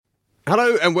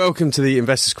Hello and welcome to the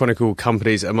Investors Chronicle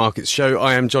Companies and Markets Show.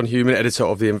 I am John Human, editor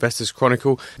of the Investors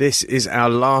Chronicle. This is our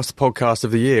last podcast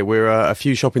of the year. We're a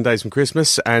few shopping days from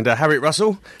Christmas. And Harriet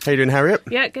Russell, how you doing, Harriet?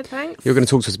 Yeah, good, thanks. You're going to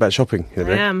talk to us about shopping, I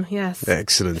am, yes.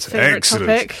 Excellent, Favourite excellent.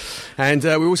 topic. And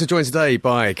we're also joined today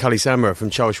by Cully Samra from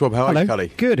Charles Schwab. How are you,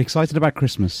 Cully? Good, excited about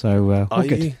Christmas, so all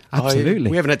good. You? Absolutely.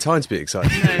 We haven't had time to be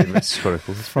excited in the Investors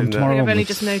Chronicle. It's From been, tomorrow I've only onwards.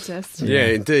 just noticed. Yeah,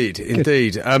 indeed.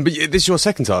 But this is your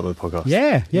second time on the podcast.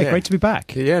 Yeah, great to be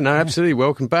back. Yeah, no, absolutely.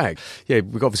 Welcome back. Yeah,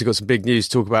 we've obviously got some big news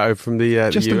to talk about over from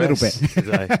the Just the a little US bit.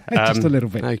 today. Just a little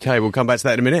bit. Okay, we'll come back to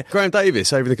that in a minute. Graham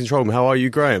Davis over in the control room. How are you,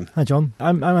 Graham? Hi, John.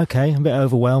 I'm okay. I'm a bit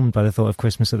overwhelmed by the thought of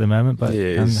Christmas at the moment, but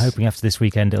Yeah, I'm it's- hoping after this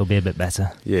weekend it'll be a bit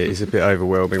better. Yeah, it's a bit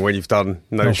overwhelming when you've done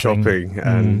no Nothing. shopping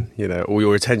and all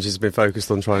your attention's been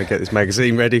focused on trying to get this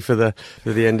magazine ready for the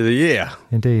end of the year.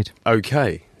 Indeed.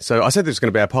 Okay. So I said this was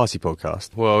going to be our party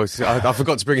podcast. Well, I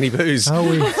forgot to bring any booze. Oh,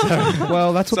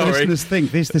 Well, that's what the Sorry. listeners think.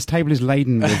 This table is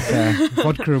laden with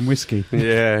vodka and whiskey.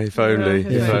 Yeah, if only. Yeah,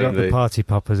 If I forgot only. the party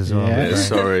poppers as well. Yeah.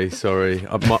 Right. Sorry.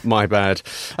 My bad.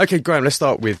 Okay, Graham, let's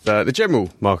start with the general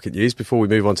market news before we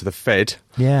move on to the Fed.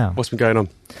 Yeah. What's been going on?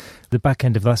 The back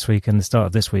end of last week and the start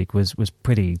of this week was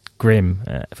pretty grim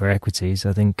for equities.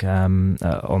 I think on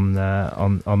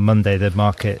Monday the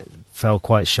market fell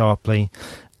quite sharply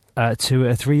to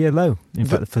a 3-year low. In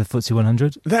fact, for the FTSE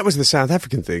 100. That was the South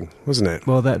African thing, wasn't it?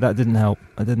 Well, that didn't help.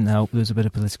 It didn't help. There was a bit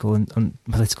of political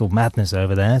political madness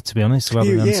over there, to be honest, rather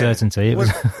than Yeah. uncertainty. It was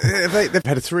They've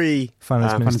had three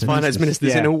finance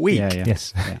ministers. in a week. Yeah.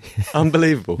 Yes. Yeah.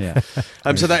 Unbelievable. Yeah.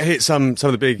 So that hit some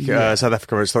of the big South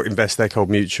African stock investors.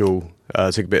 Old Mutual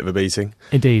took a bit of a beating.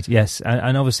 Indeed, yes.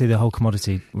 And obviously the whole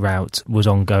commodity rout was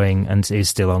ongoing and is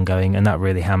still ongoing, and that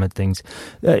really hammered things.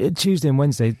 Tuesday and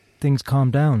Wednesday, things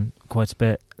calmed down quite a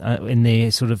bit in the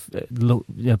sort of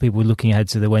people were looking ahead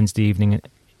to the Wednesday evening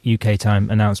UK time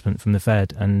announcement from the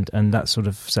Fed, and that sort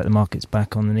of set the markets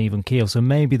back on an even keel. So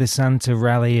maybe the Santa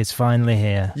rally is finally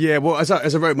here. Yeah, well, as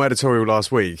I wrote in my editorial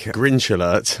last week, Grinch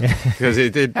alert, because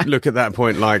it did look at that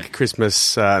point like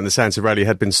Christmas and the Santa rally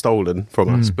had been stolen from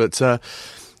us. But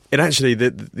it actually,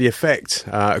 the effect,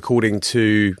 according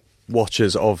to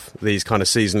watchers of these kind of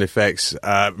seasonal effects,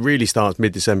 really starts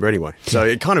mid-December anyway. So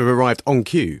it kind of arrived on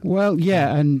cue. Well,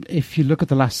 yeah, and if you look at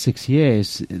the last 6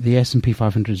 years, the S&P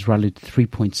 500 has rallied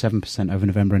 3.7% over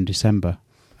November and December.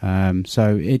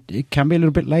 So it can be a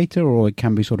little bit later, or it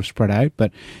can be sort of spread out.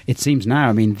 But it seems now,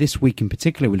 I mean, this week in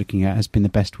particular we're looking at has been the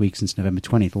best week since November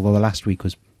 20th, although the last week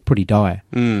was pretty dire.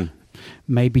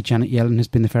 Maybe Janet Yellen has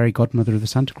been the fairy godmother of the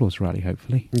Santa Claus rally,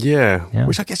 hopefully. Yeah, Yeah.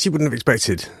 which I guess you wouldn't have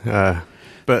expected.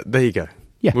 But there you go.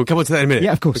 Yeah. We'll come on to that in a minute.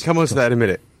 Yeah, of course. We'll come on to that in a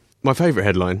minute. My favourite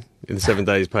headline in the 7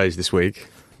 Days page this week,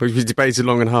 which we debated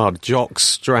long and hard, jock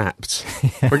strapped.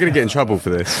 We're going to get in trouble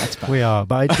for this. We are,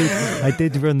 but I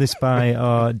did run this by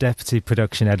our deputy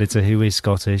production editor, who is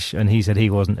Scottish, and he said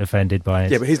he wasn't offended by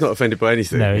it. Yeah, but he's not offended by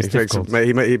anything. No, it's he makes, difficult.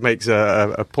 he makes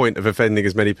a point of offending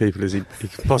as many people as he can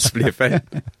possibly offend.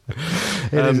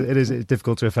 It is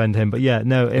difficult to offend him, but yeah,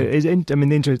 no.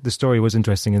 The story was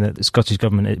interesting in that the Scottish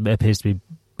government it appears to be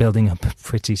building up a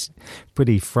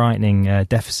pretty frightening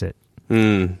deficit,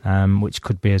 which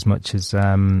could be as much as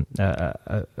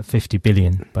 50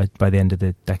 billion by the end of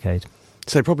the decade.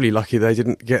 So probably lucky they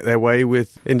didn't get their way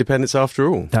with independence after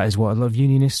all. That is what a lot of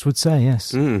unionists would say.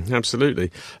 Yes, Absolutely.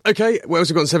 Okay, what else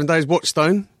have we got in 7 days?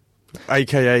 Watchstone,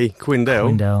 a.k.a.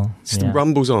 Quindell. Quindell, yeah.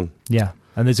 Rumbles on. Yeah.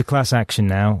 And there's a class action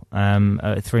now.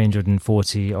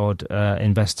 340 odd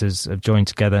investors have joined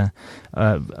together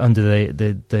under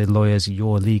the lawyers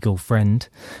Your Legal Friend,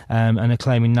 and are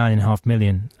claiming $9.5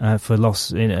 million for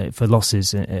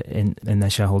losses in their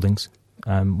shareholdings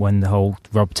when the whole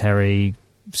Rob Terry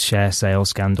share sale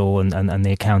scandal and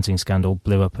the accounting scandal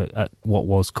blew up at what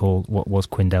was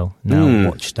Quindell, now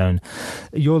Watchstone.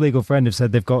 Your Legal Friend have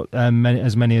said they've got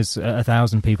as many as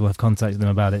 1,000 people have contacted them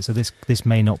about it. So this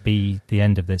may not be the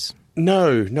end of this.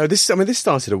 No. This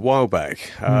started a while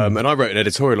back, and I wrote an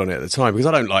editorial on it at the time because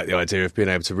I don't like the idea of being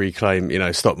able to reclaim,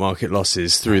 stock market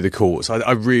losses through the courts.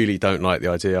 I really don't like the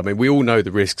idea. I mean, we all know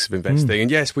the risks of investing, and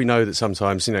yes, we know that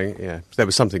sometimes, there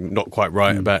was something not quite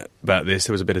right about this.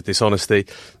 There was a bit of dishonesty,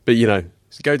 but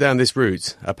go down this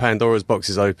route, a Pandora's box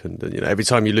is opened, and every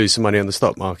time you lose some money on the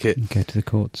stock market, You go to the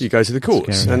courts. you go to the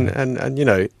courts, Scary.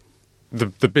 and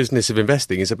the business of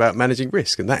investing is about managing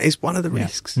risk, and that is one of the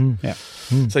risks. Yeah.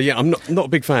 So yeah, I'm not a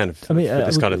big fan of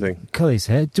this kind of thing. Cully's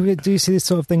here. Do you see this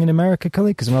sort of thing in America,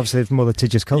 Cully? Because obviously it's more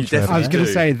litigious culture. definitely I was going do.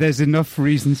 to say, there's enough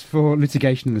reasons for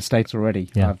litigation in the States already.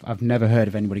 Yeah. I've never heard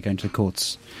of anybody going to the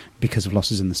courts because of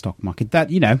losses in the stock market. That,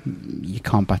 you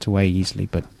can't bat away easily.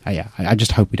 But I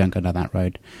just hope we don't go down that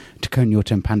road. To coin your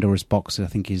term, Pandora's box, I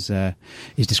think is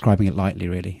describing it lightly,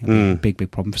 really. A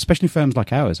big problem, especially firms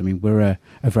like ours. I mean, we're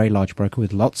a very large broker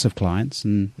with lots of clients,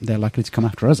 and they're likely to come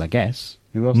after us, I guess.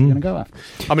 Who else are they going to go after?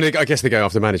 I mean, I guess they go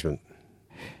after management.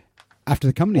 After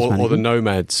the company's or the management?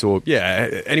 nomads, or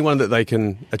anyone that they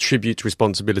can attribute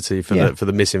responsibility for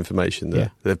the misinformation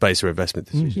that they base their investment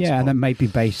decisions. Yeah, and that may be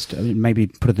maybe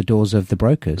put at the doors of the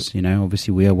brokers.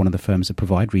 Obviously we are one of the firms that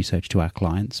provide research to our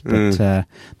clients, but they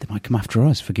might come after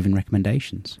us for giving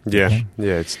recommendations. Yeah,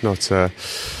 it's not a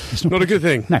good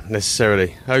thing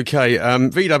necessarily. Okay,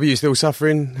 VW still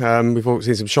suffering. We've all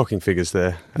seen some shocking figures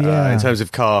there in terms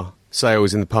of car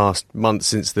sales in the past month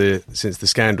since the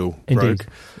scandal broke.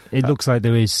 It looks like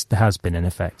there has been an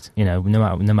effect. No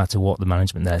matter what the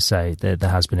management there say, there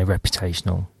has been a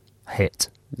reputational hit.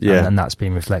 Yeah, and that's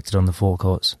been reflected on the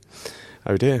forecourts.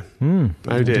 Oh dear.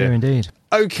 Oh dear, indeed.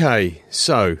 Okay,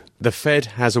 so the Fed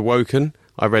has awoken.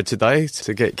 I read today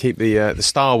to keep the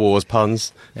Star Wars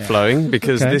puns flowing,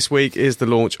 because this week is the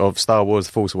launch of Star Wars: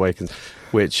 The Force Awakens,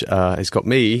 which has got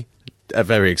me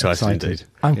very excited indeed.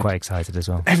 I'm quite excited as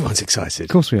well. Everyone's excited. Of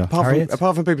course we are.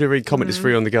 Apart from people who read Comment is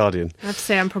Free on The Guardian. I have to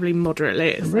say I'm probably moderately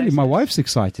excited. Really, my wife's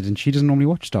excited, and she doesn't normally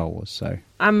watch Star Wars, so...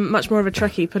 I'm much more of a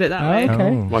Trekkie, put it that way. Okay.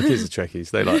 My kids are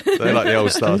Trekkies. They like the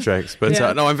old Star Treks. But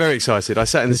no, I'm very excited. I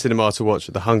sat in the cinema to watch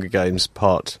The Hunger Games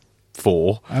Part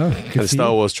 4. And the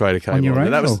Star Wars trailer came on. Your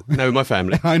own, that was my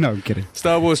family. I know, I'm kidding.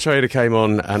 Star Wars trailer came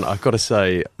on, and I've got to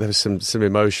say, there was some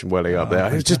emotion welling up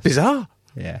there. It was just bizarre.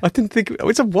 Yeah, I didn't think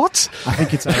it's a what? I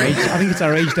think it's our age. I think it's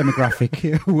our age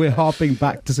demographic. We're harping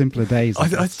back to simpler days.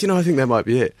 I think that might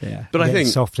be it. Yeah, but I think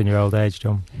soft in your old age,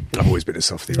 John. I've always been a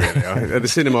softie, really. The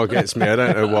cinema gets me. I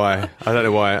don't know why.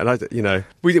 And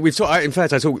we've talked. In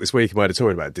fact, I talked this week in my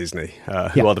editorial about Disney,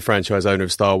 who are the franchise owner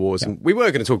of Star Wars, and we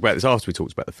were going to talk about this after we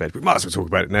talked about the Fed. We might as well talk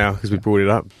about it now because we brought it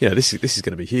up. This is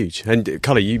going to be huge. And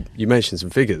Cully, you mentioned some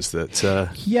figures that.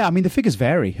 I mean the figures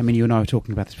vary. I mean, you and I were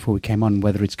talking about this before we came on,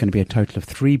 whether it's going to be a total of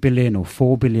 $3 billion or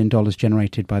 $4 billion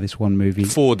generated by this one movie.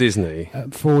 For Disney.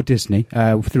 Through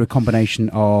a combination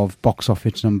of box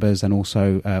office numbers and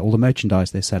also all the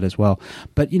merchandise they sell as well.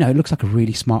 But, it looks like a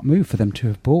really smart move for them to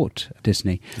have bought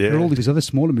Disney. Yeah. There are all these other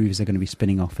smaller movies they're going to be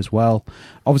spinning off as well.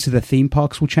 Obviously, the theme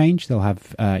parks will change. They'll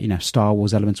have, Star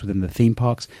Wars elements within the theme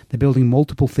parks. They're building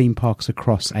multiple theme parks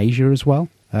across Asia as well,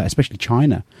 especially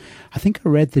China. I think I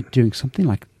read they're doing something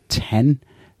like 10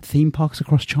 theme parks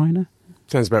across China.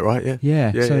 Sounds about right, yeah.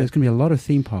 Yeah, so there's going to be a lot of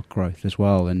theme park growth as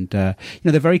well. And, they're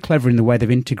very clever in the way they've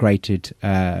integrated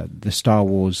the Star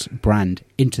Wars brand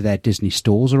into their Disney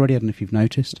stores already. I don't know if you've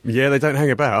noticed. Yeah, they don't hang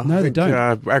about. No, they don't.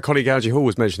 Our colleague Algie Hall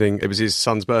was mentioning it was his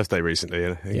son's birthday recently,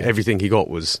 and everything he got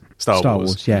was Star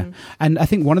Wars. Yeah. And I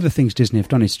think one of the things Disney have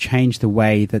done is change the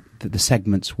way that the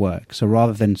segments work. So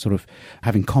rather than sort of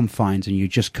having confines and you're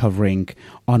just covering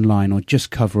online or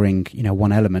just covering,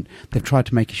 one element, they've tried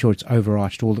to make sure it's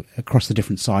overarched all across the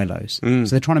different silos. So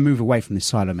they're trying to move away from this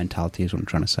silo mentality is what I'm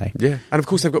trying to say. Yeah. And of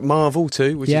course they've got Marvel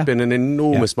too, which has been an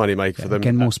enormous money maker for them.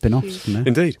 Again, more spin-offs from there.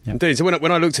 Indeed. So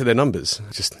when I looked at their numbers,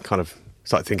 I just kind of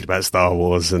started thinking about Star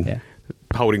Wars and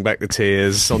holding back the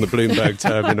tears on the Bloomberg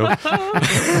terminal.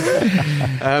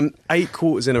 8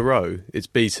 quarters in a row, it's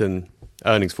beaten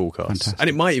earnings forecasts. Fantastic. And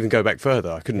it might even go back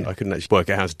further. I couldn't actually work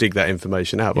out how to dig that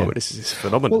information out, but this is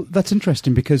phenomenal. Well, that's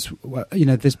interesting because,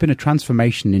 there's been a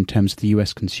transformation in terms of the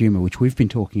US consumer, which we've been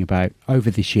talking about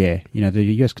over this year. The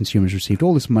US consumers received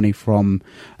all this money from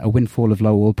a windfall of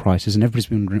low oil prices, and everybody's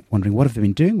been wondering, what have they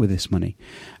been doing with this money?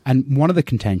 And one of the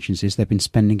contentions is they've been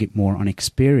spending it more on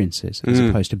experiences as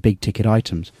opposed to big ticket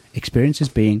items. Experiences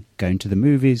being going to the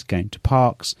movies, going to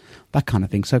parks, that kind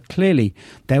of thing. So clearly,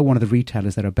 they're one of the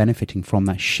retailers that are benefiting from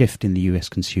that shift in the US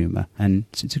consumer. And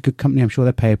it's a good company. I'm sure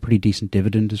they pay a pretty decent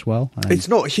dividend as well. It's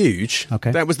not huge.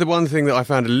 Okay. That was the one thing that I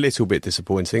found a little bit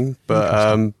disappointing.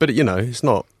 But it's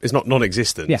not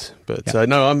non-existent. Yeah. But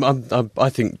I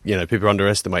think people are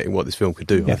underestimating what this film could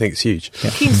do. Yeah. I think it's huge. Yeah.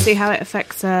 Keen to see how it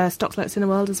affects stock floats in the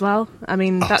world as well. I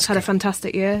mean, that's had a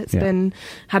fantastic year. It's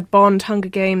had Bond, Hunger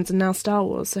Games, and now Star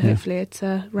Wars. So hopefully it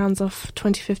rounds off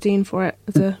 2015 for it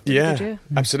as a good year.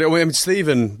 Absolutely. I mean,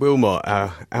 Stephen Wilmot,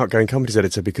 our outgoing companies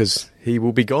editor, because he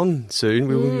will be gone soon.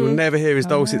 We will never hear his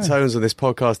dulcet tones on this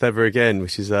podcast ever again,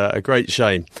 which is a great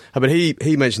shame. But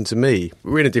he mentioned to me,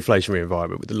 we're in a deflationary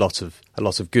environment with a lot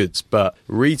of goods, but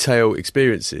retail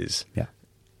experiences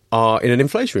are in an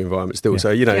inflationary environment still.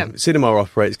 So, cinema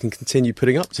operators can continue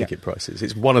putting up ticket prices.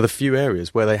 It's one of the few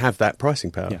areas where they have that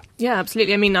pricing power. Yeah,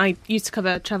 absolutely. I mean, I used to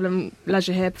cover travel and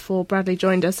leisure here before Bradley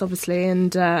joined us, obviously.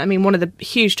 And, one of the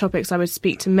huge topics I would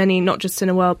speak to many, not just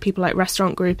Cineworld, people like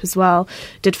Restaurant Group as well,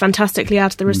 did fantastically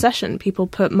out of the recession. People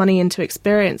put money into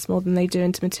experience more than they do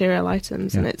into material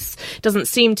items. And it doesn't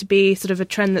seem to be sort of a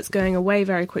trend that's going away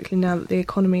very quickly now that the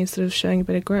economy is sort of showing a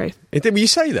bit of growth. You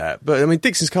say that, but,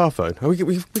 Dixon's Carphone,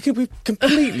 we've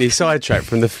completely sidetracked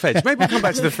from the Fed. Maybe we'll come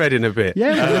back to the Fed in a bit.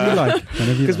 Yeah,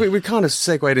 because we've kind of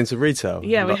segued into retail.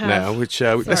 Yeah, we have. Now, which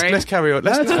let's carry on.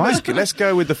 Let's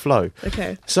go with the flow.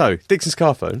 Okay. So Dixon's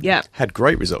Carphone had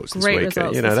great results this week.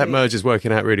 Results that merge is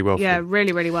working out really well. Yeah,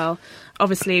 really, really well.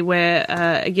 Obviously, we're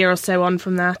a year or so on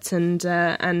from that,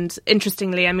 and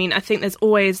interestingly, I think there's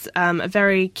always a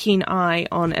very keen eye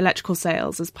on electrical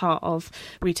sales as part of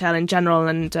retail in general,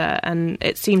 and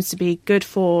it seems to be good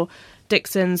for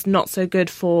Dixon's, not so good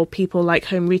for people like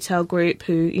Home Retail Group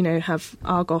who, have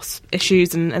Argos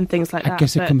issues and things like that. I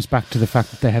guess it comes back to the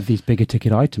fact that they have these bigger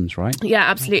ticket items, right? Yeah,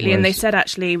 absolutely. And they said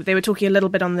actually they were talking a little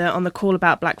bit on the call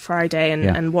about Black Friday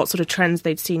and what sort of trends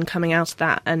they'd seen coming out of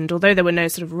that. And although there were no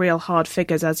sort of real hard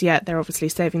figures as yet, they're obviously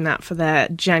saving that for their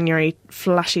January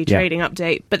flashy trading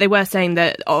update. But they were saying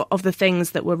that of the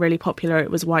things that were really popular, it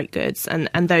was white goods, and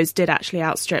those did actually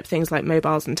outstrip things like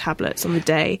mobiles and tablets on the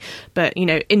day. But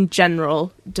in general,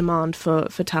 demand for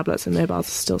tablets and mobiles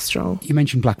is still strong. You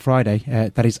mentioned Black Friday.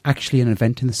 That is actually an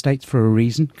event in the States for a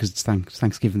reason, because it's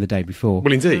Thanksgiving the day before.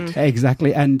 Well, indeed.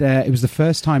 Exactly. And it was the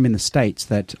first time in the States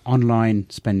that online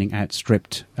spending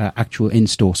outstripped actual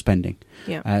in-store spending.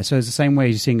 Yeah. So it's the same way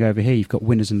as you're seeing over here. You've got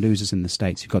winners and losers in the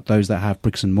States. You've got those that have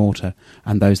bricks and mortar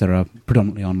and those that are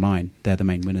predominantly online. They're the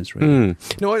main winners, really.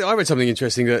 No, I read something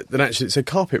interesting that actually it's a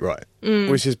Carpetright,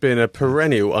 which has been a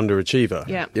perennial underachiever.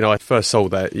 Yeah. I first sold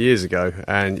that years ago,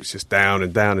 and it's just down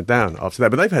and down and down after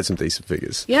that. But they've had some decent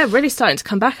figures. Yeah, really starting to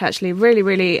come back, actually. Really,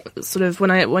 really sort of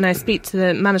when I speak to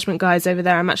the management guys over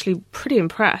there, I'm actually pretty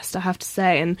impressed, I have to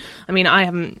say. And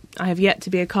I have yet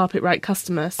to be a Carpetright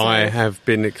customer. So. I have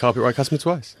been a Carpetright customer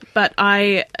twice. But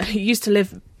I used to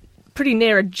live pretty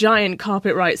near a giant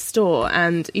Carpetright store,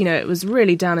 and it was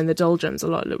really down in the doldrums. A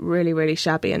lot looked really, really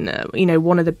shabby, and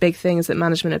one of the big things that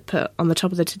management had put on the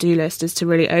top of the to-do list is to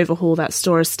really overhaul that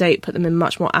store estate, put them in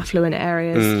much more affluent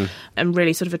areas, and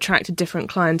really sort of attract a different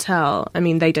clientele.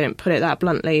 They don't put it that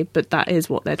bluntly, but that is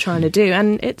what they're trying to do,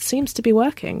 and it seems to be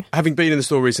working. Having been in the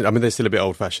store recently, they're still a bit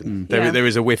old-fashioned. There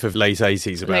is a whiff of late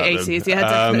 80s about them. Late 80s, yeah,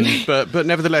 definitely. But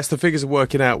nevertheless, the figures are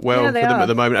working out well for them at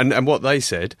the moment, and what they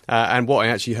said, and what I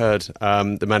actually heard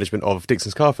the management of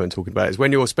Dixon's Carphone talking about is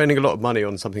when you're spending a lot of money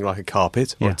on something like a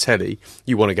carpet or a telly,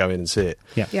 you want to go in and see it.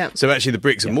 Yeah. So actually the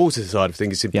bricks and mortar side of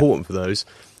things is important for those.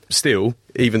 Still,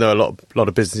 even though a lot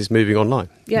of business is moving online.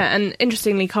 Yeah, and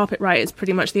interestingly, Carpetright is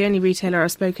pretty much the only retailer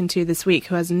I've spoken to this week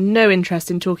who has no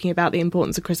interest in talking about the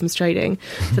importance of Christmas trading.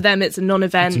 For them, it's a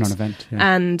non-event. It's a non-event,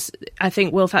 And I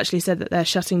think Wilf actually said that they're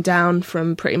shutting down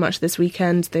from pretty much this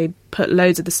weekend. They put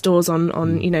loads of the stores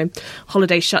on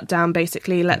holiday shutdown,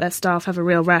 basically, let their staff have a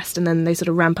real rest, and then they sort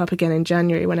of ramp up again in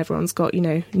January when everyone's got,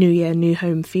 New Year, new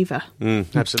home fever.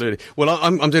 Absolutely. Well,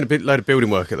 I'm doing a load of building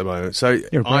work at the moment. So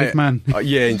you're a brave man.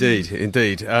 Yeah, indeed.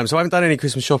 So I haven't done any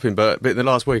Christmas shopping, but in the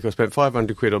last week I spent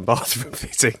 £500 on bathroom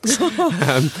fittings.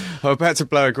 I'm about to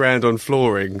blow £1,000 on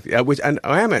flooring, and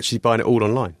I am actually buying it all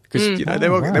online. Because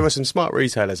there were some smart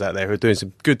retailers out there who are doing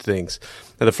some good things.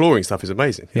 And the flooring stuff is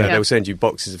amazing. They'll send you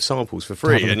boxes of samples for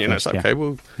free, and it's like, okay,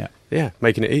 well,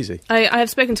 making it easy. I have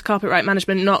spoken to Carpetright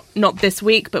management, not this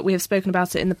week, but we have spoken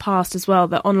about it in the past as well,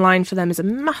 that online for them is a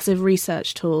massive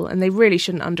research tool, and they really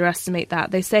shouldn't underestimate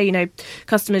that. They say,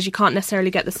 customers, you can't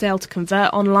necessarily get the sale to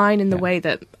convert online in the way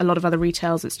that a lot of other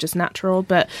retailers, it's just natural,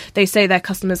 but they say their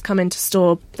customers come into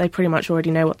store, they pretty much already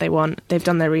know what they want. They've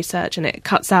done their research, and it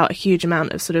cuts out a huge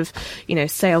amount of sort of,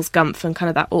 sales gumph and kind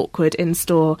of that awkward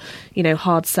in-store,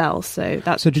 hard sell. So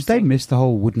did they miss the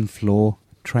whole wooden floor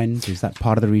trend? Is that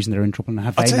part of the reason they're in trouble? And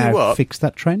have they now fixed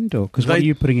that trend? Or because what are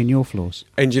you putting in your floors?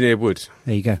 Engineered wood.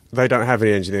 There you go. They don't have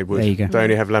any engineered wood. There you go. They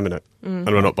only have laminate. And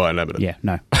we're not buying laminate. Yeah,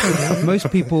 no.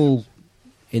 Most people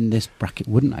in this bracket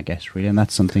wouldn't, I guess, really, and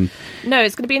that's something... No,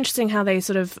 it's going to be interesting how they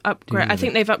sort of upgrade. I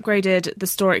think they've upgraded the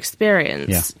store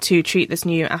experience to treat this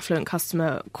new affluent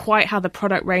customer. Quite how the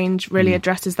product range really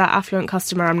addresses that affluent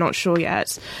customer, I'm not sure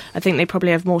yet. I think they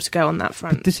probably have more to go on that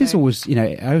front. But this is always,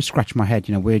 I always scratch my head,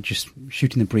 we're just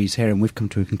shooting the breeze here and we've come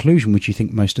to a conclusion which you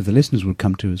think most of the listeners would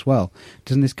come to as well.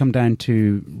 Doesn't this come down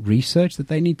to research that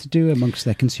they need to do amongst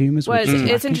their consumers? Well,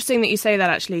 it's interesting that you say that,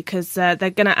 actually, because they're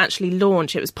going to actually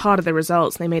launch, it was part of the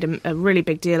results They made a really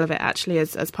big deal of it, actually,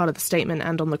 as part of the statement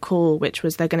and on the call, which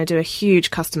was they're going to do a huge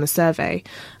customer survey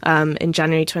in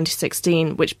January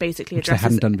 2016, which basically addresses... They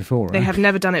hadn't done before, right? They have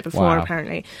never done it before, Wow.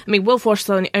 apparently. I mean, Will Force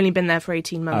has only been there for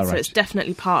 18 months, Oh, so right. it's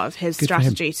definitely part of his Good for him.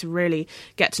 strategy to really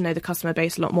get to know the customer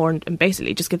base a lot more and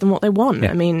basically just give them what they want.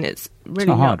 Yeah. I mean, it's really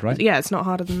not hard, right? Yeah, it's not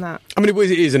harder than that. I mean,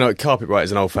 it is Carpetright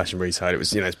is an old-fashioned retailer. It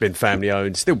was, it's been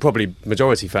family-owned, still probably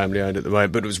majority family-owned at the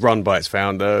moment, but it was run by its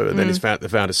founder, and then the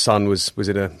founder's son was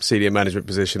in a senior management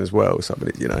position as well. So,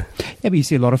 Yeah, but you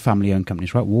see a lot of family-owned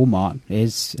companies, right? Walmart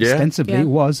is ostensibly Yeah.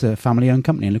 was a family-owned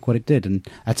company, and look what it did. And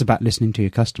that's about listening to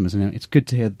your customers, and it's good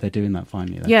to hear that they're doing that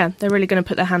finally. Though. Yeah, they're really going to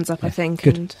put their hands up, I think,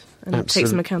 Good. and take Absolutely.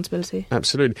 some accountability.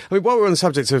 Absolutely. I mean, while we're on the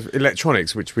subject of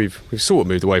electronics, which we've sort of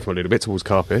moved away from a little bit towards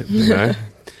carpet,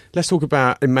 let's talk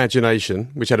about Imagination,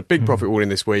 which had a big profit warning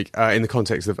this week in the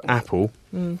context of Apple.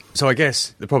 So I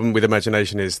guess the problem with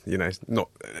Imagination is, not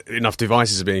enough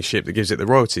devices are being shipped that gives it the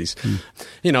royalties.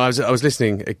 I was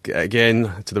listening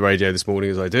again to the radio this morning,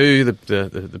 as I do,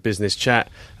 the business chat,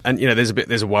 and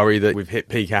there's a worry that we've hit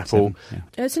peak Apple.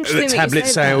 It's interesting that you Tablet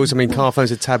say sales. that. I mean, car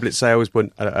phones and tablet sales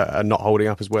are not holding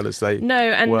up as well as they No,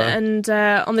 and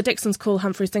were. on the Dixon's call,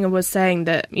 Humphrey Singer was saying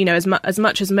that as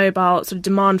much as mobile sort of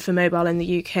demand for mobile in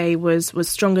the UK was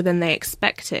stronger than they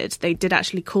expected, they did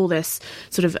actually call this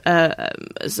sort of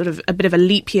a bit of a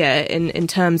leap year in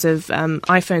terms of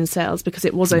iPhone sales, because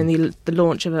it was only the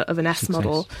launch of an S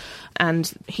model,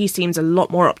 and he seems a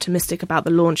lot more optimistic about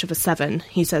the launch of a 7.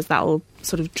 He says that will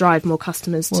sort of drive more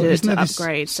customers to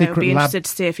upgrade. So it'll be interested to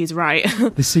see if he's right.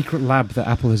 The secret lab that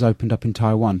Apple has opened up in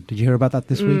Taiwan. Did you hear about that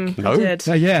this week? No. I did.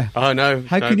 Yeah. Oh, no.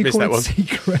 How can you missed call that it one.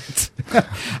 secret?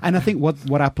 And I think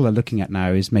what Apple are looking at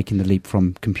now is making the leap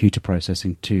from computer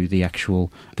processing to the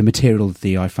material that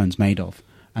the iPhone's made of.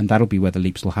 And that'll be where the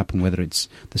leaps will happen, whether it's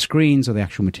the screens or the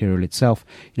actual material itself.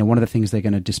 One of the things they're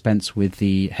going to dispense with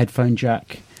the headphone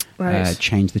jack, Right.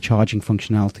 change the charging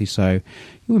functionality. So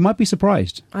we might be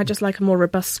surprised. I'd just like a more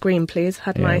robust screen, please.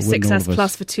 Had Yeah, my wouldn't all 6S of us.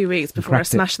 Plus for 2 weeks before I Cracked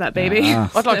it. smashed that baby. Ah.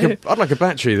 I'd like a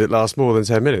battery that lasts more than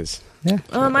 10 minutes. Yeah.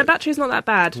 My battery's not that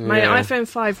bad. My Yeah. iPhone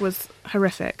 5 was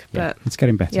horrific, but It's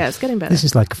getting better. yeah, it's getting better. This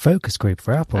is like a focus group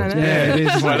for Apple. I know. Yeah, it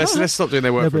is. Right, let's stop doing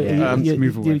their work. No, for but, me. let's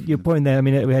move away from your them. point there. I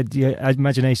mean, we had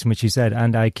Imagination, which you said,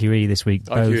 and IQE this week.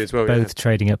 IQE as well, both yeah.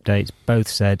 trading updates. Both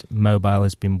said mobile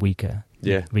has been weaker.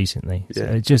 Yeah. Recently. So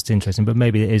Yeah. it's just interesting, but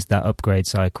maybe it is that upgrade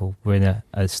cycle. We're in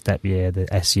a step year, the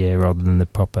S year, rather than the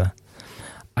proper.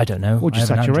 I don't know. Or just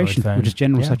I have an Android saturation, phone. or just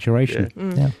general Yeah. saturation.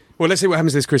 Yeah. Well, let's see what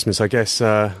happens this Christmas. I guess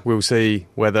we'll see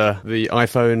whether the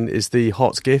iPhone is the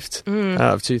hot gift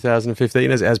of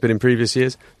 2015, as it has been in previous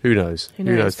years. Who knows? Who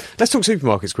knows? Let's talk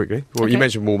supermarkets quickly. Well, you Okay.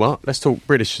 mentioned Walmart. Let's talk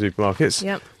British supermarkets.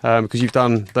 Yep. Because you've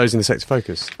done those in the Sector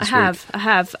Focus. I this week.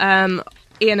 have.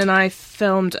 Ian and I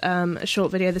filmed a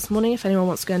short video this morning. If anyone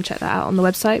wants to go and check that out on the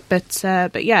website,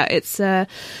 but yeah, it's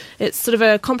sort of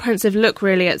a comprehensive look,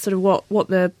 really, at sort of what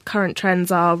the current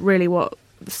trends are, really what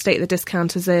the state of the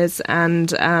discounters is,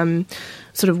 and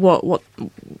sort of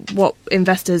what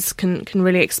investors can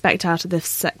really expect out of this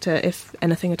sector, if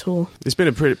anything at all. It's been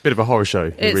a bit of a horror show.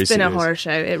 In It's recent been a years. horror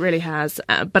show. It really has.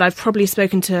 But I've probably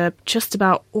spoken to just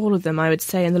about all of them, I would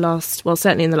say,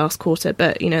 certainly in the last quarter,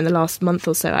 but, in the last month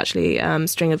or so, actually,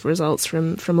 string of results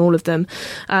from all of them.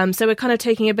 So we're kind of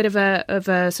taking a bit of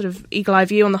a sort of eagle-eye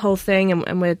view on the whole thing,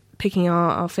 and we're picking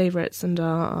our favourites and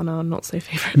our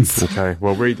not-so-favourites. Okay,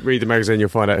 well, read the magazine, you'll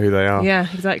find out who they are. Yeah,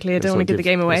 exactly. I don't want to give the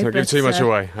game away. Let's not give but, too much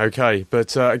away. Okay,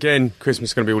 but again, Christmas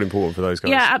is going to be all important for those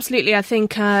guys. Yeah, absolutely. I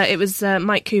think it was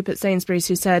Mike Coop at Sainsbury's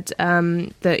who said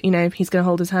that he's going to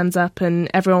hold his hands up, and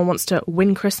everyone wants to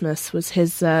win Christmas was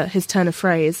his turn of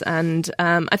phrase. And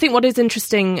I think what is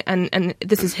interesting, and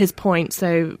this is his point,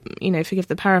 so forgive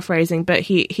the paraphrasing, but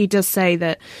he does say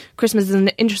that Christmas is an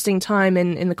interesting time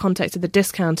in the context of the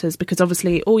discounters, because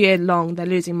obviously all year long they're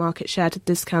losing market share to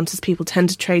discounters. People tend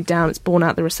to trade down. It's borne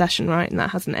out the recession, right? And that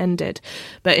hasn't ended.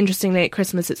 But interestingly, at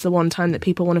Christmas, it's the one time that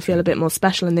people want to feel a bit more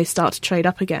special, and they start to trade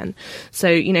up again.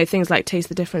 So, things like Taste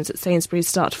the Difference at Sainsbury's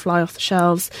start to fly off the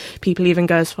shelves. People even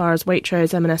go as far as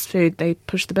Waitrose, M&S Food, they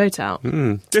push the boat out.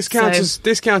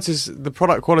 Discounters, the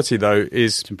product quality, though,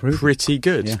 is pretty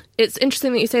good. Yeah. It's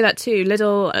interesting that you say that too.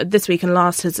 Lidl, this week and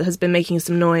last, has been making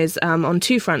some noise on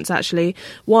two fronts, actually.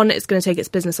 One, it's going to take its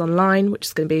business online, which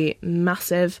is going to be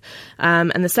massive.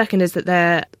 And the second is that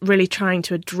they're really trying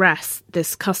to address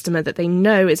this customer that they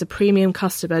know is a premium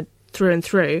customer through and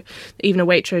through, even a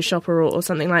Waitrose shopper or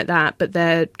something like that, but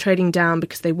they're trading down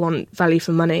because they want value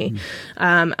for money.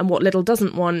 And what Lidl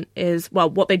doesn't want is, well,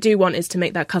 what they do want is to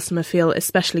make that customer feel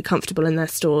especially comfortable in their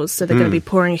stores. So they're going to be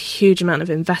pouring a huge amount of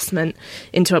investment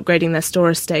into upgrading their store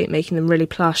estate, making them really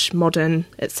plush, modern,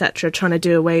 etc., trying to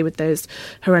do away with those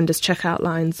horrendous checkout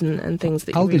lines and things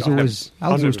that Aldi's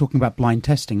always talking about blind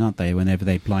testing, aren't they? Whenever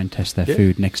they blind test their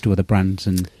food next to other brands,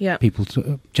 and people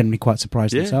are generally quite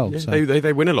surprised themselves. So.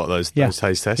 They win a lot of those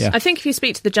taste tests. I think if you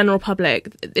speak to the general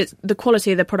public, it's the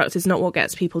quality of the product is not what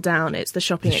gets people down, it's the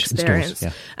shopping experience.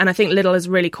 Stores, and I think Lidl has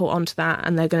really caught on to that,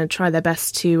 and they're going to try their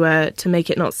best to make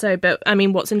it not so. But I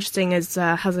mean, what's interesting is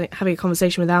having a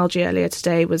conversation with Algie earlier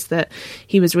today was that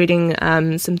he was reading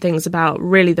some things about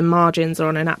really the margins are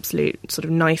on an absolute sort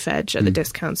of knife edge at the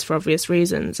discounts for obvious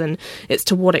reasons, and it's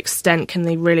to what extent can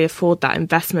they really afford that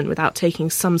investment without taking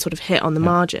some sort of hit on the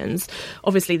margins.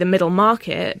 Obviously, the middle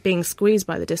market being squeezed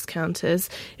by the discounters,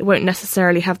 it won't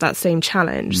necessarily have that same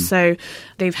challenge. So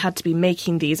they've had to be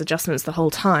making these adjustments the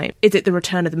whole time. Is it the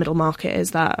return of the middle market?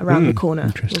 Is that around the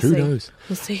corner? Who knows?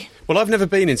 We'll see. Well, I've never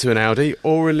been into an Aldi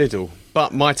or a Lidl,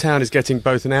 but my town is getting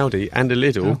both an Aldi and a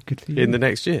Lidl in the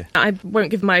next year. I won't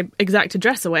give my exact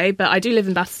address away, but I do live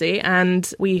in Battersea,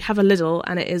 and we have a Lidl,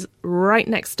 and it is right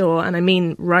next door, and I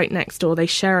mean right next door. They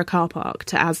share a car park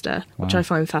to Asda, which I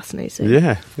find fascinating.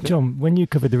 Yeah. John, when you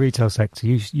covered the retail sector,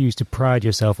 you used to pride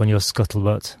yourself on your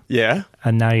scuttlebutt. Yeah.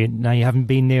 And now you haven't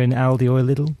been near an Aldi or a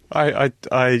Lidl?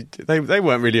 They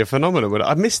weren't really a phenomenon.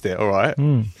 I missed it, all right.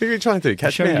 What are you trying to do?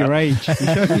 Catch me out? Your age. You're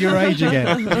showing your age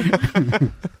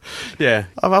again. Yeah,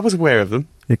 I was aware of them.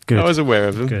 Good. I was aware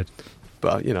of them. Good.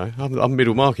 But, you know, I'm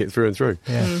middle market through and through.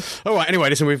 Yeah. All right, anyway,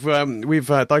 listen, we've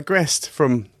digressed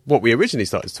from what we originally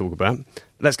started to talk about.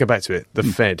 Let's go back to it. The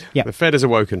Fed. Yep. The Fed has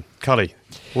awoken. Cully,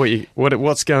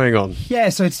 what's going on? Yeah,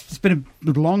 so it's been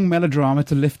a long melodrama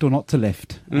to lift or not to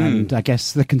lift. And I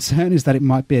guess the concern is that it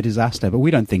might be a disaster, but we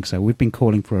don't think so. We've been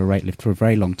calling for a rate lift for a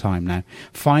very long time now.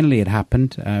 Finally, it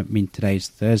happened. I mean, today's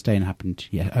Thursday and happened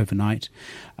overnight.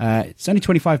 It's only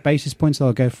 25 basis points.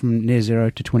 They'll go from near zero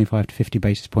to 25 to 50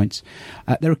 basis points.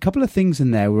 There are a couple of things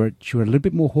in there which were a little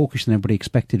bit more hawkish than everybody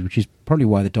expected, which is probably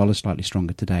why the dollar's slightly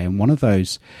stronger today. And one of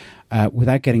those,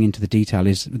 without getting into the detail,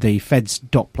 is the Fed's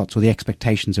dot plots, or the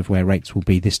expectations of where rates will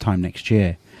be this time next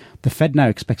year. The Fed now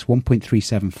expects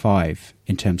 1.375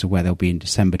 in terms of where they'll be in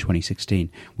December 2016,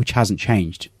 which hasn't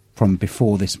changed from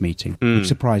before this meeting, which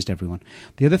surprised everyone.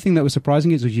 The other thing that was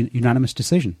surprising is a unanimous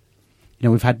decision. You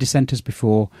know, we've had dissenters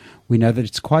before. We know that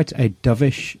it's quite a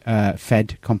dovish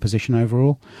Fed composition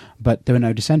overall, but there were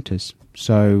no dissenters.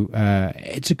 So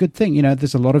it's a good thing. You know,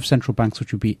 there's a lot of central banks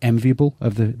which would be enviable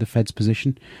of the Fed's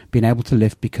position, being able to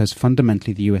lift, because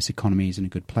fundamentally the US economy is in a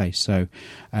good place. So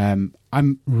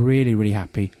I'm really, really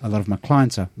happy. A lot of my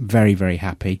clients are very, very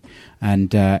happy.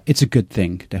 And it's a good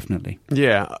thing, definitely.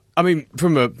 Yeah. I mean,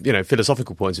 from a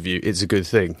philosophical point of view, it's a good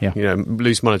thing. Yeah. You know,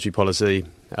 loose monetary policy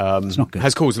it's not good.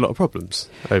 has caused a lot of problems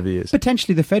over the years.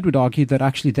 Potentially the Fed would argue that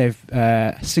actually they've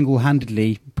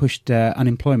single-handedly pushed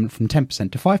unemployment from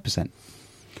 10% to 5%.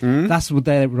 That's what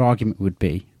their argument would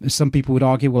be. Some people would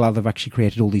argue, well, they've actually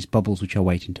created all these bubbles which are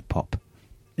waiting to pop.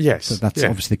 Yes, so that's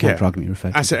obviously the counter-argument you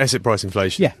refer to. Asset price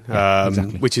inflation. Yeah,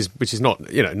 exactly. Which is not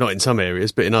not in some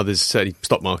areas, but in others, certainly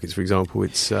stock markets, for example,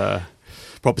 it's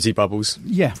property bubbles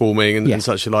forming and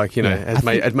such alike. Has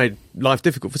made life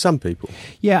difficult for some people.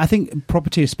 Yeah, I think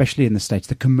property, especially in the States,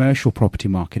 the commercial property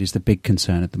market is the big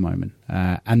concern at the moment,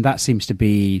 and that seems to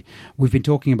be. We've been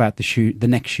talking about the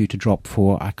next shoe to drop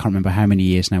for I can't remember how many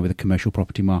years now with the commercial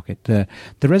property market. The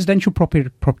residential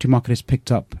property market has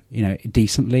picked up,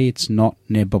 decently. It's not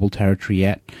near bubble territory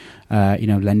yet.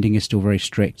 Lending is still very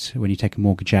strict when you take a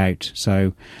mortgage out.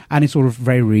 So, and it's sort of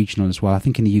very regional as well. I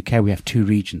think in the UK we have two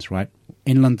regions, right?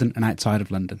 In London and outside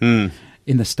of London.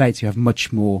 In the States, you have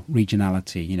much more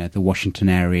regionality, the Washington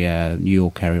area, New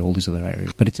York area, all these other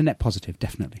areas. But it's a net positive,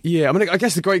 definitely. Yeah, I mean, I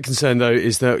guess the great concern, though,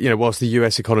 is that, whilst the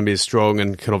US economy is strong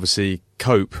and can obviously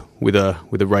cope with a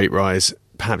rate rise,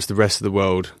 perhaps the rest of the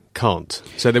world can't.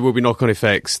 So there will be knock-on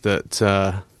effects that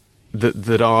are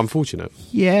unfortunate.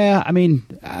 Yeah, I mean,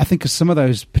 I think some of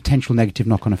those potential negative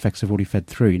knock-on effects have already fed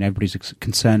through. Everybody's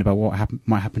concerned about what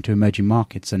might happen to emerging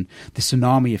markets and the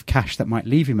tsunami of cash that might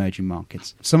leave emerging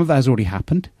markets. Some of that has already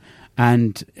happened.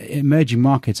 And emerging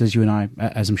markets, as you and I,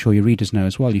 as I'm sure your readers know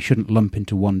as well, you shouldn't lump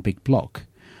into one big block.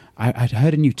 I'd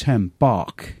heard a new term,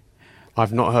 BARC.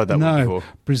 I've not heard that one before.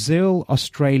 Brazil,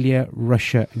 Australia,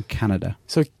 Russia and Canada.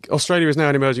 So Australia is now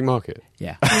an emerging market?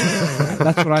 Yeah.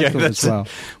 That's what I thought as well.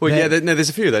 There's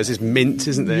a few of those. There's Mint,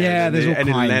 isn't there? Yeah, there's all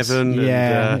kinds. N11.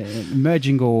 Yeah,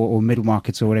 emerging or middle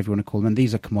markets or whatever you want to call them. And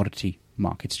these are commodity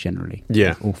markets generally.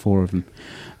 Yeah. All four of them.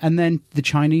 And then the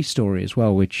Chinese story as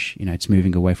well, which, it's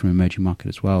moving away from emerging market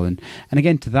as well. And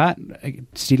again, to that,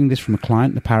 stealing this from a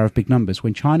client, the power of big numbers.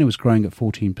 When China was growing at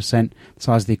 14%, the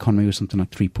size of the economy was something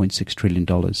like $3.6 trillion.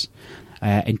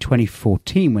 In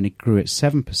 2014, when it grew at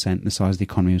 7%, the size of the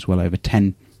economy was well over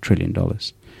 $10 trillion.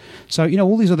 So,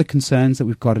 all these other concerns that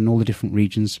we've got in all the different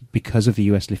regions because of the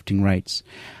US lifting rates,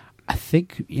 I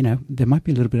think, they might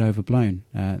be a little bit overblown.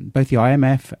 Both the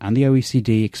IMF and the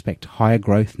OECD expect higher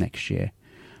growth next year,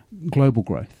 global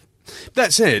growth.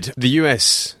 That said, the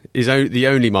US is the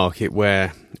only market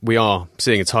where we are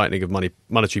seeing a tightening of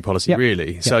monetary policy,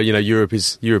 really. So, Europe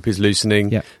is loosening.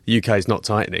 The UK is not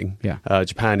tightening.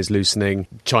 Japan is loosening.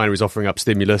 China is offering up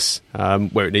stimulus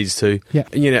where it needs to.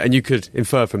 And you could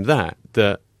infer from that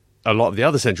a lot of the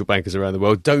other central bankers around the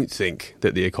world don't think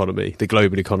that the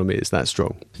global economy is that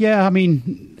strong. Yeah, I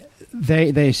mean,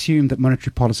 they assume that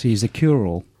monetary policy is a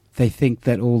cure-all. They think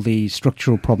that all the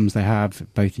structural problems they have,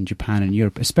 both in Japan and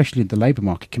Europe, especially the labour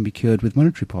market, can be cured with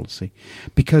monetary policy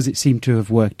because it seemed to have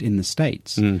worked in the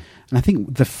States. And I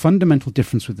think the fundamental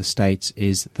difference with the States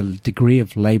is the degree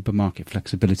of labour market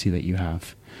flexibility that you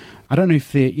have. I don't know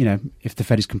if the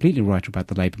Fed is completely right about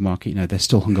the labour market. They're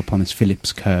still hung up on this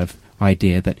Phillips curve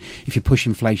idea that if you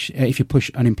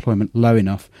push unemployment low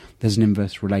enough, there's an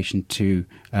inverse relation to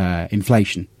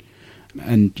inflation.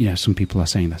 And some people are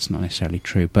saying that's not necessarily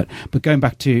true. But going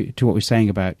back to what we're saying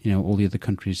about all the other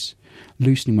countries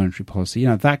loosening monetary policy,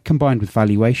 that combined with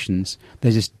valuations,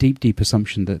 there's this deep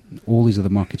assumption that all these other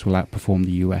markets will outperform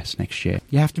the US next year.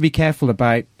 You have to be careful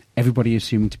about everybody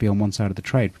assuming to be on one side of the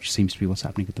trade, which seems to be what's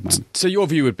happening at the moment. So your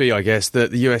view would be, I guess,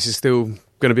 that the US is still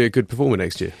going to be a good performer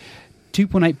next year?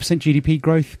 2.8% GDP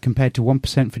growth compared to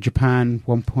 1% for Japan,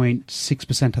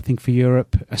 1.6% I think for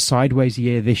Europe. A sideways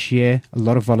year this year, a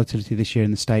lot of volatility this year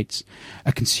in the States.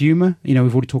 A consumer, we've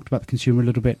already talked about the consumer a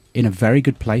little bit, in a very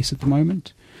good place at the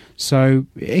moment. So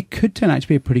it could turn out to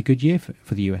be a pretty good year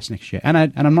for the US next year. And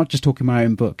I'm not just talking my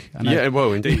own book.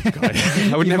 Well, indeed.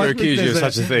 I would never accuse you of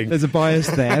such a thing. There's a bias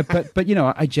there. But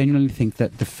I genuinely think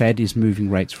that the Fed is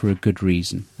moving rates for a good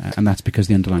reason. And that's because of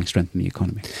the underlying strength in the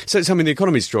economy. So, the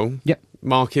economy's strong. Yep.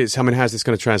 Markets, how's this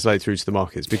going to translate through to the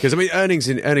markets? Because, earnings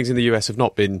in the US have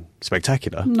not been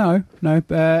spectacular. No.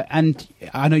 And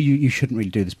I know you shouldn't really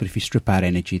do this, but if you strip out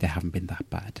energy, they haven't been that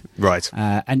bad. Right.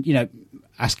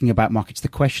 Asking about markets, the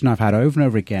question I've had over and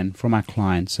over again from our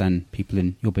clients and people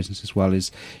in your business as well is,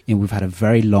 we've had a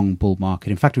very long bull market.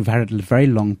 In fact, we've had a very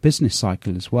long business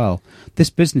cycle as well.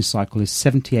 This business cycle is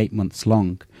 78 months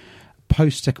long.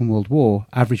 Post-Second World War,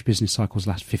 average business cycles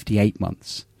last 58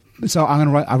 months. So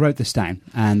I wrote this down,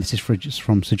 and this is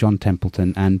from Sir John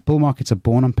Templeton. And bull markets are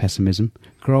born on pessimism,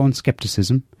 grow on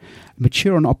scepticism,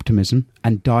 mature on optimism,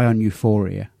 and die on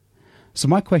euphoria. So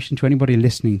my question to anybody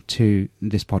listening to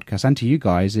this podcast and to you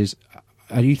guys is,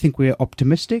 do you think we're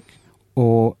optimistic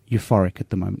or euphoric at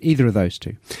the moment? Either of those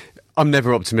two. I'm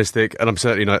never optimistic, and I'm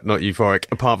certainly not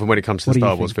euphoric, apart from when it comes to the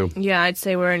Star Wars film. Yeah, I'd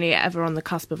say we're only ever on the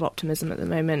cusp of optimism at the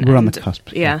moment. We're on the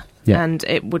cusp. Yeah, and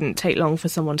it wouldn't take long for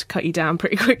someone to cut you down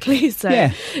pretty quickly. So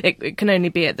it can only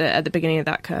be at the beginning of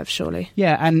that curve, surely.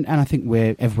 Yeah, and I think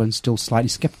everyone's still slightly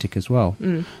sceptic as well.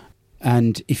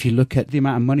 And if you look at the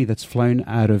amount of money that's flown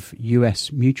out of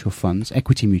US mutual funds,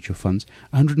 equity mutual funds,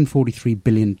 $143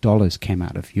 billion came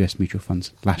out of US mutual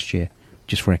funds last year,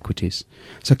 just for equities.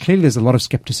 So clearly there's a lot of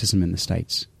skepticism in the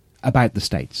States, about the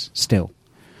States, still.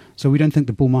 So we don't think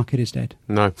the bull market is dead.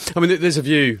 No. There's a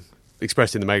view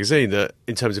expressed in the magazine that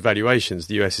in terms of valuations,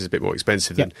 the US is a bit more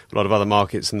expensive than a lot of other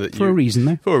markets. And that for a reason,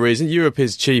 though. For a reason. Europe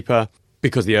is cheaper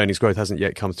because the earnings growth hasn't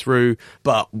yet come through.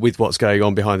 But with what's going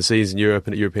on behind the scenes in Europe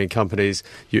and at European companies,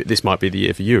 this might be the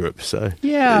year for Europe. So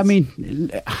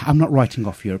I'm not writing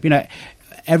off Europe.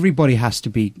 Everybody has to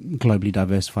be globally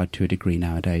diversified to a degree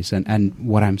nowadays. And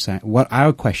what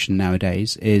our question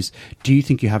nowadays is, do you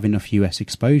think you have enough US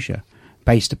exposure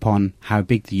based upon how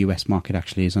big the US market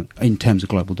actually is in terms of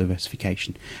global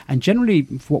diversification? And generally,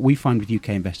 what we find with UK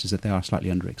investors is that they are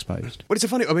slightly underexposed. Well, it's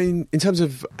funny, in terms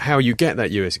of how you get that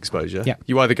US exposure,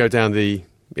 you either go down the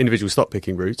individual stock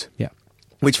picking route,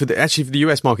 which for the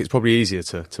US market is probably easier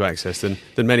to access than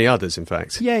many others, in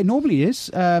fact. Yeah, it normally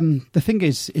is. The thing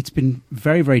is, it's been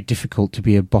very, very difficult to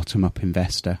be a bottom-up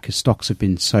investor because stocks have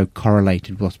been so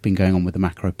correlated with what's been going on with the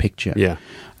macro picture. Yeah.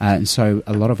 And so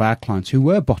a lot of our clients who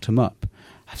were bottom-up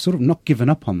have sort of not given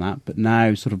up on that, but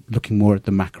now sort of looking more at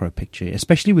the macro picture,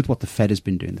 especially with what the Fed has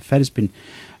been doing. The Fed has been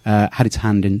had its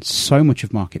hand in so much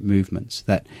of market movements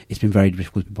that it's been very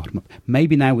difficult to be bottom-up.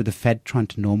 Maybe now with the Fed trying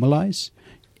to normalise,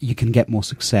 you can get more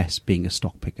success being a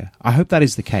stock picker. I hope that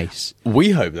is the case. We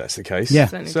hope that's the case. Yeah.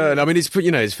 So, I mean, it's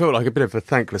felt like a bit of a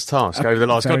thankless task over the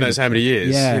last God knows how many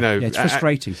years. Yeah, it's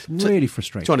frustrating. Really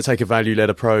frustrating. Trying to take a value-led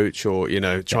approach, or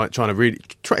trying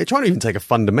to even take a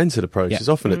fundamental approach is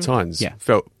often at times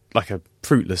felt like a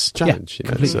fruitless challenge.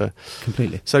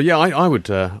 Completely. So I would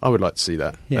like to see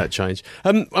that change.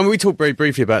 And we talked very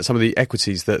briefly about some of the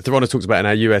equities that Tharona talked about in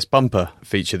our US bumper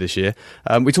feature this year.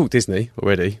 We talked Disney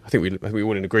already. I think we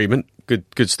all in agreement.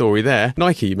 Good story there.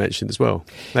 Nike you mentioned as well.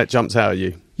 That jumped out at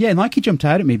you. Yeah, Nike jumped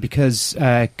out at me because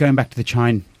going back to the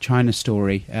China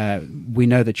story, we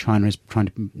know that China is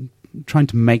trying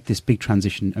to make this big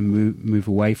transition and move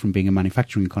away from being a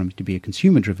manufacturing economy to be a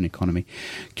consumer-driven economy.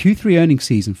 Q3 earnings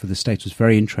season for the States was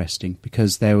very interesting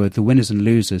because there were the winners and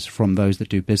losers from those that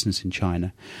do business in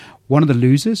China. One of the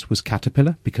losers was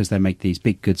Caterpillar because they make these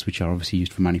big goods which are obviously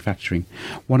used for manufacturing.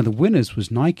 One of the winners was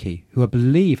Nike, who I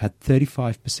believe had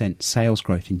 35% sales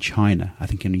growth in China, I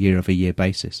think on a year-over-year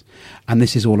basis. And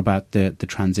this is all about the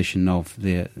transition of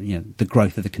the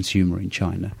growth of the consumer in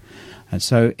China.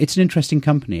 So it's an interesting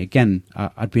company. Again,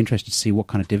 I'd be interested to see what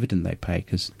kind of dividend they pay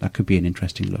because that could be an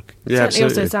interesting look. Yeah, it certainly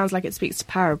also sounds like it speaks to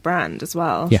power of brand as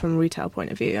well from a retail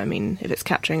point of view. I mean, if it's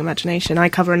capturing imagination. I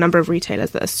cover a number of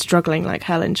retailers that are struggling like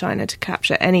hell in China to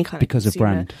capture any kind because of consumer.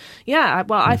 Of brand. Yeah,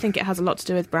 well, I think it has a lot to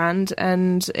do with brand,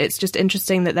 and it's just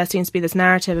interesting that there seems to be this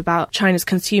narrative about China's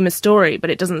consumer story, but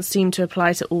it doesn't seem to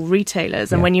apply to all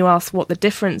retailers. And when you ask what the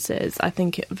difference is, I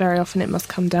think very often it must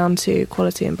come down to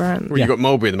quality and brand. Well, you got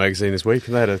Mulberry in the magazine this week,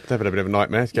 and they've had a bit of a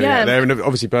nightmare getting out there, and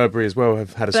obviously Burberry as well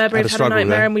have had a struggle had a nightmare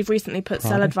there. And we've recently put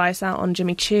sell advice out on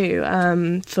Jimmy Choo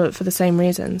for the same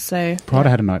reason. So Prada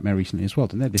had a nightmare recently as well,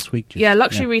 didn't they? This week,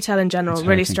 luxury retail in general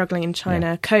really struggling in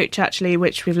China. Coach, actually,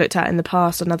 which we've looked at in the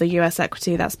past, another US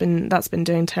equity that's been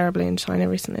doing terribly in China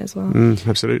recently as well.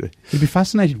 Absolutely. You'd be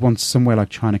fascinated once somewhere like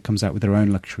China comes out with their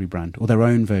own luxury brand or their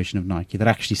own version of Nike that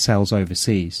actually sells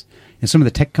overseas. And some of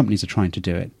the tech companies are trying to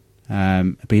do it.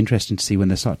 It'd be interesting to see when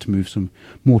they start to move some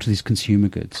more to these consumer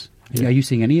goods. Are you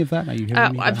seeing any of that? Are you hearing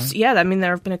any of that? Yeah, I mean,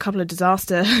 there have been a couple of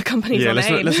disaster companies on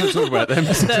AIM let's not talk about them.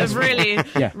 that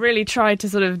have really tried to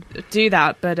sort of do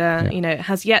that, but it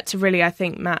has yet to really, I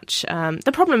think, match.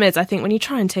 The problem is, I think, when you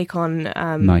try and take on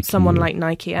someone like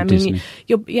Nike, I mean,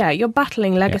 you're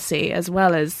battling legacy as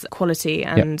well as quality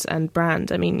and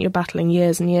brand. I mean, you're battling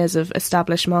years and years of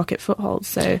established market footholds.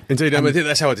 So indeed, I think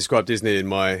that's how I describe Disney in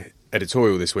my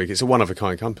editorial this week. It's a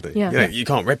one-of-a-kind company. You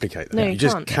can't replicate that. No, you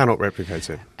just cannot replicate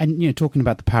it. And talking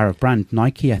about the power of brand,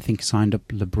 Nike, I think, signed up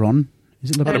LeBron.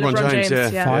 Is it LeBron James?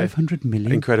 $500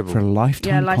 million Incredible. for a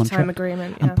lifetime contract.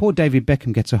 Agreement. And poor David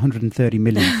Beckham gets $130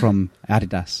 million from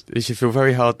Adidas. You should feel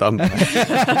very hard done by.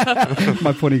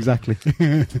 My point exactly.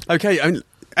 Okay,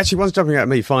 actually, one's jumping out at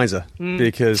me, Pfizer,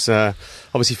 because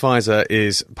obviously Pfizer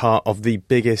is part of the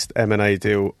biggest M&A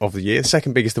deal of the year,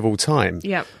 second biggest of all time.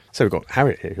 Yep. So we've got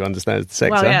Harriet here, who understands the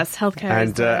sector. Well, yes,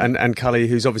 healthcare. And Cully,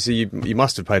 who's obviously, you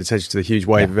must have paid attention to the huge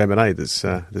wave of M&A that's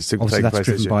taking place. Obviously, that's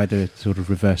driven by the sort of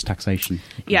reverse taxation.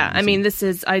 Yeah, I mean, this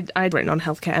is, I'd written on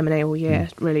healthcare M&A all year,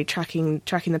 really tracking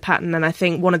the pattern. And I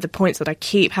think one of the points that I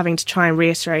keep having to try and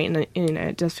reiterate, and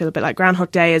it does feel a bit like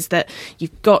Groundhog Day, is that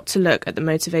you've got to look at the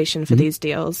motivation for these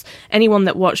deals. Anyone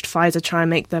that watched Pfizer try and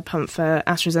make their pump for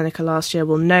AstraZeneca last year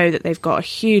will know that they've got a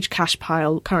huge cash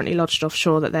pile currently lodged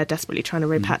offshore that they're desperately trying to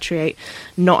repatriate,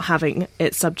 not having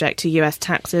it subject to US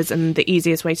taxes. And the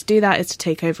easiest way to do that is to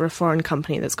take over a foreign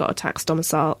company that's got a tax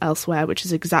domicile elsewhere, which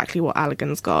is exactly what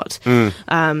Allergan's got.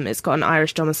 It's got an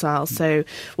Irish domicile. So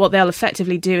what they'll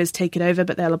effectively do is take it over,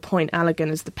 but they'll appoint Allergan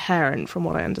as the parent, from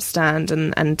what I understand,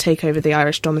 and take over the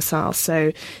Irish domicile.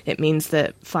 So it means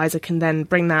that Pfizer can then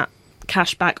bring that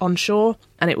cash back onshore,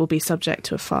 and it will be subject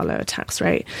to a far lower tax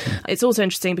rate. It's also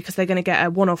interesting because they're going to get a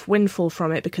one-off windfall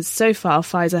from it, because so far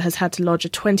Pfizer has had to lodge a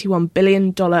 $21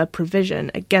 billion provision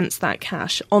against that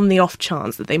cash on the off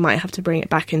chance that they might have to bring it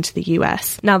back into the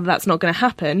US. Now that that's not going to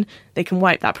happen, they can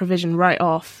wipe that provision right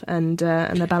off, and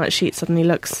their balance sheet suddenly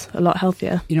looks a lot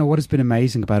healthier. You know, what has been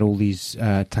amazing about all these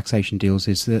taxation deals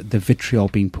is the vitriol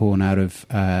being poured out of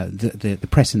the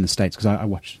press in the States, because I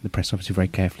watch the press obviously very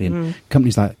carefully, and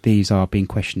companies like these are being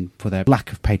questioned for their lack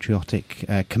of patriotic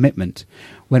commitment,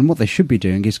 when what they should be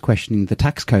doing is questioning the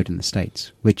tax code in the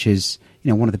States, which is,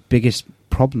 one of the biggest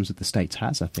problems that the States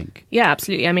has, I think. Yeah,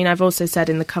 absolutely. I mean, I've also said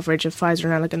in the coverage of Pfizer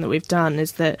and Allergan that we've done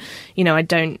is that,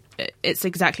 it's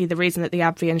exactly the reason that the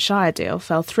AbbVie and Shire deal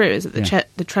fell through, is that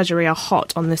the Treasury are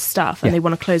hot on this stuff, and they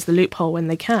want to close the loophole when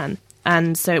they can.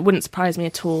 And so it wouldn't surprise me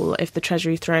at all if the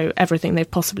Treasury throw everything they've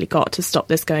possibly got to stop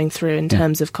this going through in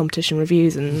terms of competition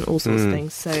reviews and all sorts of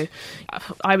things. So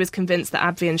I was convinced that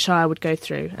AbbVie and Shire would go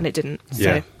through, and it didn't.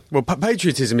 So. Well,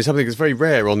 patriotism is something that's very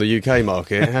rare on the UK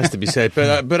market, it has to be said.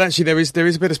 But actually, there is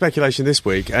a bit of speculation this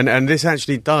week, and this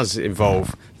actually does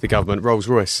involve the government,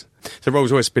 Rolls-Royce. So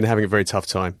Rolls-Royce has been having a very tough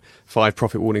time. 5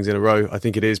 profit warnings in a row, I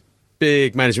think it is.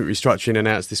 Big management restructuring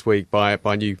announced this week by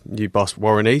new boss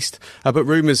Warren East. But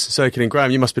rumours circulating,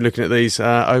 Graham, you must be looking at these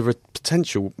over a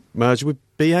potential merger with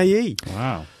BAE.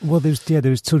 Wow. Well, there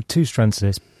was two strands to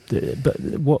this, but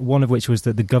one of which was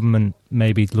that the government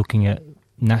may be looking at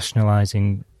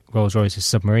nationalising Rolls-Royce's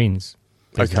submarines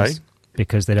business. Okay.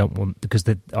 Because they don't want,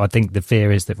 I think the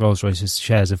fear is that Rolls-Royce's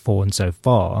shares have fallen so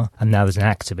far, and now there's an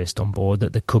activist on board,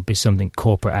 that there could be something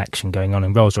corporate action going on,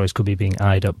 and Rolls-Royce could be being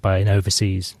eyed up by an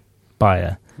overseas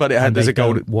buyer. But there's a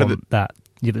golden that.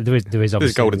 Yeah, there is obviously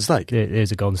there's a golden stake. There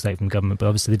is a golden stake from the government, but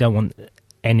obviously they don't want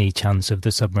any chance of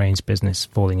the submarines business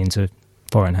falling into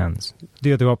foreign hands.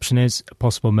 The other option is a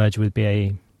possible merger with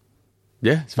BAE.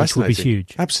 Yeah, it's which would be fascinating.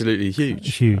 huge. Absolutely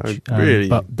huge. Huge. Really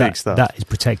but big stuff. That is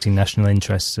protecting national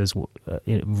interests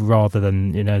rather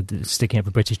than sticking up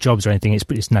for British jobs or anything.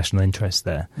 It's national interest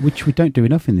there. Which we don't do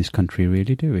enough in this country,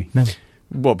 really, do we? No.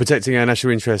 What, protecting our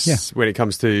national interests when it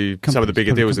comes to some of the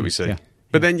bigger deals that we see? Yeah.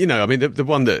 But then,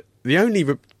 the only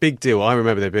big deal I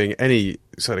remember there being any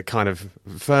sort of kind of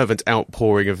fervent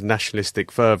outpouring of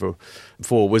nationalistic fervour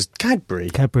for was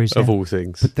Cadbury's of all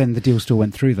things. But then the deal still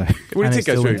went through, though. Well, it did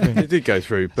go through. It did go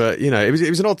through, but it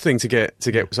was an odd thing to get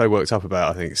so worked up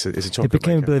about. I think it's a chocolate. It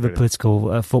became maker, a bit of a really.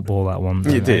 political football, that one.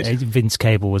 It did. Vince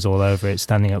Cable was all over it,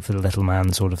 standing up for the little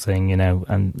man, sort of thing,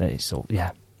 and it's all,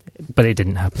 but it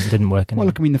didn't happen. It didn't work. Well,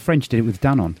 look, I mean, the French did it with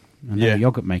Danone. And they're a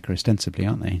yogurt maker, ostensibly,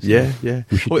 aren't they? So yeah.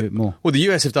 We should do it more. Well,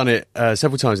 the US have done it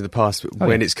several times in the past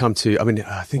when it's come to,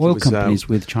 I think oil it was companies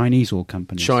with Chinese oil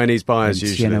companies. Chinese buyers and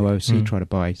usually. CNOOC try to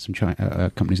buy some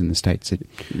companies in the States.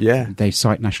 They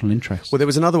cite national interests. Well, there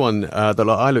was another one that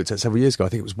I looked at several years ago. I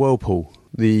think it was Whirlpool,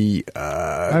 the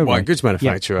white goods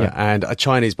manufacturer, and a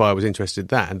Chinese buyer was interested in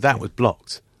that, and that was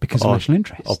blocked. Because of national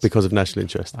interest? Because of national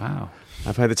interest. Wow.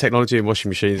 I've heard the technology in washing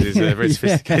machines is very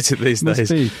sophisticated these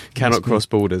days. Cannot cross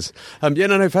borders.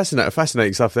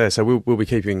 Fascinating stuff there. So we'll be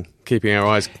keeping our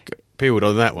eyes peeled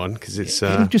on that one because it's.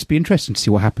 It'll just be interesting to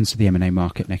see what happens to the M&A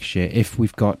market next year. If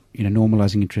we've got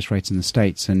normalising interest rates in the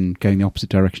States and going the opposite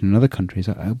direction in other countries,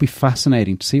 it'll be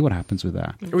fascinating to see what happens with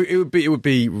that. It would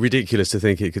be ridiculous to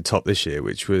think it could top this year,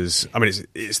 which was.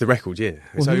 it's the record year.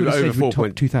 It's over 4.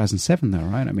 2007 though,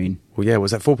 right? I mean. Well, yeah,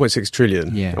 was that 4.6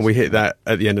 trillion? Yeah, and we hit that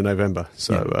at the end of November.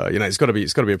 So it's got to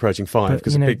be approaching 5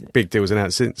 because a big deal was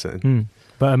announced since then.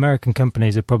 But American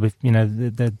companies are probably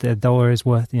their dollar is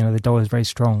worth the dollar is very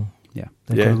strong. Yeah,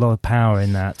 they've got a lot of power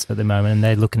in that at the moment, and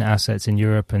they're looking at assets in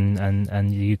Europe and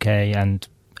the UK and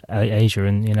Asia,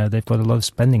 and they've got a lot of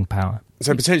spending power.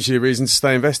 So potentially a reason to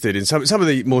stay invested in some of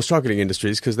the more struggling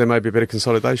industries because there may be a bit of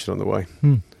consolidation on the way.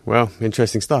 Well,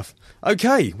 interesting stuff.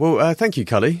 Okay, well, thank you,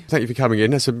 Cully. Thank you for coming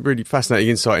in. That's a really fascinating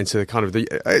insight into kind of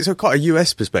it's quite a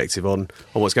US perspective on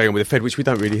what's going on with the Fed, which we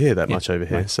don't really hear that much over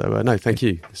here. Right. So, no, thank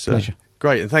you. It's, pleasure.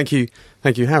 Great, and thank you,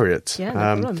 Harriet. Yeah,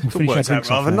 no problem. It worked out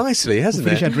rather nicely, hasn't it?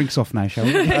 Finish our drinks off now, shall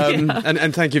we?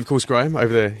 And thank you, of course, Graham,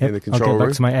 over there in the control I'll room. go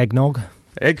back to my eggnog.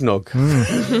 Eggnog.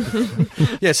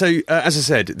 Yeah, so as I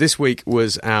said, this week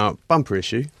was our bumper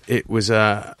issue. It was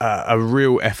a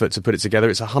real effort to put it together.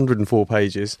 It's 104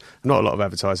 pages, not a lot of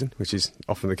advertising, which is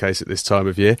often the case at this time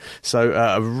of year. So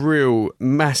a real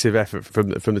massive effort from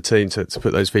the team to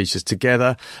put those features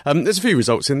together. There's a few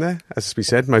results in there, as we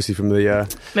said, mostly from the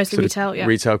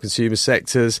retail consumer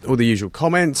sectors, all the usual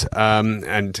comments,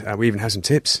 and we even have some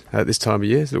tips at this time of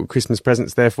year, little Christmas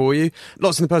presents there for you.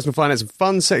 Lots in the personal finance and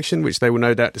fun section, which they will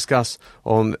no doubt discuss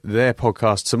on their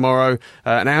podcast tomorrow.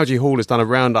 And Algie Hall has done a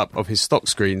roundup of his stock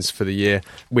screens for the year,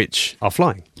 which are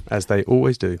flying, as they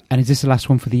always do. And is this the last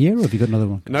one for the year, or have you got another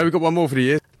one? No, we've got one more for the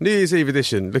year. New Year's Eve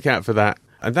edition. Look out for that.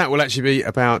 And that will actually be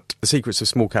about the secrets of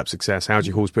small cap success. Algie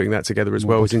Hall's putting that together as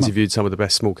well. He's interviewed some of the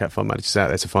best small cap fund managers out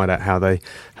there to find out how they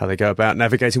go about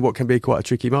navigating what can be quite a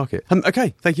tricky market.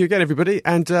 Okay, thank you again, everybody,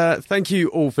 and thank you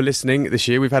all for listening this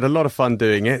year. We've had a lot of fun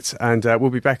doing it, and we'll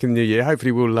be back in the new year.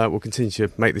 Hopefully, we'll continue to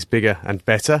make this bigger and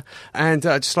better. And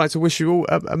I'd just like to wish you all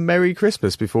a Merry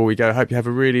Christmas before we go. Hope you have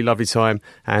a really lovely time,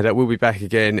 and we'll be back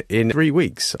again in 3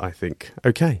 weeks, I think.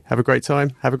 Okay, have a great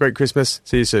time. Have a great Christmas.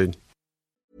 See you soon.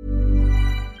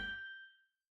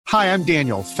 Hi, I'm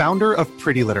Daniel, founder of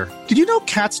Pretty Litter. Did you know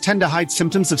cats tend to hide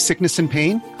symptoms of sickness and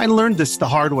pain? I learned this the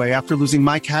hard way after losing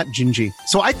my cat, Gingy.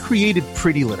 So I created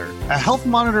Pretty Litter, a health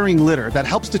monitoring litter that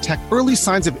helps detect early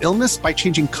signs of illness by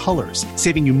changing colors,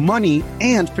 saving you money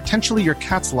and potentially your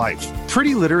cat's life.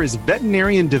 Pretty Litter is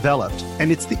veterinarian developed, and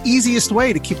it's the easiest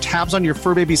way to keep tabs on your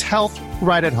fur baby's health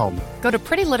right at home. Go to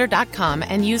prettylitter.com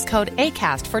and use code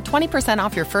ACAST for 20%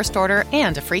 off your first order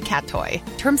and a free cat toy.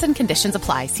 Terms and conditions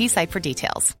apply. See site for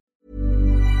details.